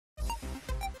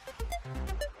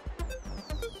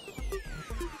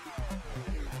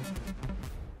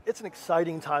It's an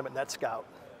exciting time at NETSCOUT.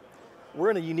 We're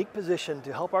in a unique position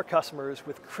to help our customers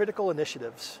with critical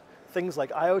initiatives, things like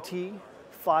IoT,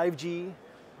 5G,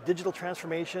 digital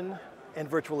transformation, and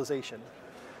virtualization.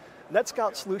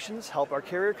 NETSCOUT solutions help our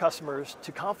carrier customers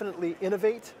to confidently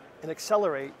innovate and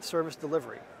accelerate service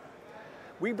delivery.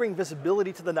 We bring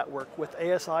visibility to the network with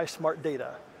ASI Smart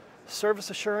Data, service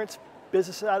assurance, big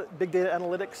data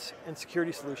analytics, and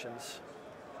security solutions.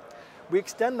 We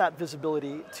extend that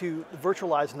visibility to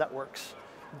virtualized networks,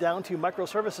 down to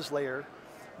microservices layer,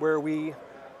 where we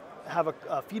have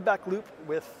a feedback loop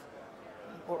with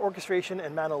orchestration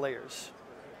and mana layers.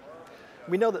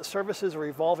 We know that services are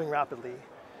evolving rapidly,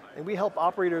 and we help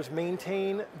operators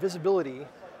maintain visibility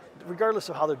regardless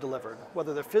of how they're delivered,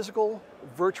 whether they're physical,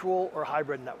 virtual, or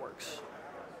hybrid networks.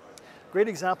 Great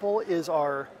example is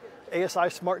our ASI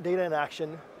Smart Data in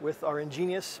action with our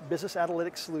ingenious business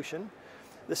analytics solution.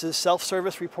 This is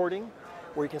self-service reporting,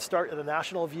 where you can start at a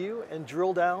national view and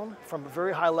drill down from a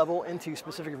very high level into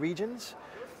specific regions.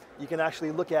 You can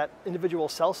actually look at individual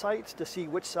cell sites to see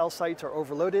which cell sites are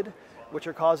overloaded, which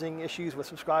are causing issues with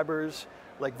subscribers,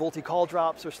 like VoLTE call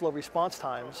drops or slow response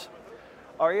times.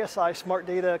 Our ASI Smart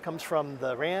Data comes from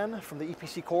the RAN, from the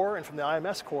EPC core, and from the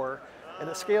IMS core, and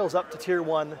it scales up to Tier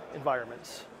 1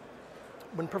 environments.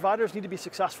 When providers need to be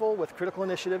successful with critical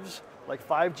initiatives like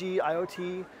 5G,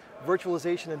 IoT,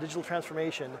 virtualization, and digital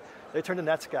transformation, they turn to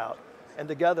NETSCOUT, and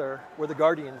together, we're the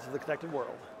guardians of the connected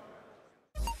world.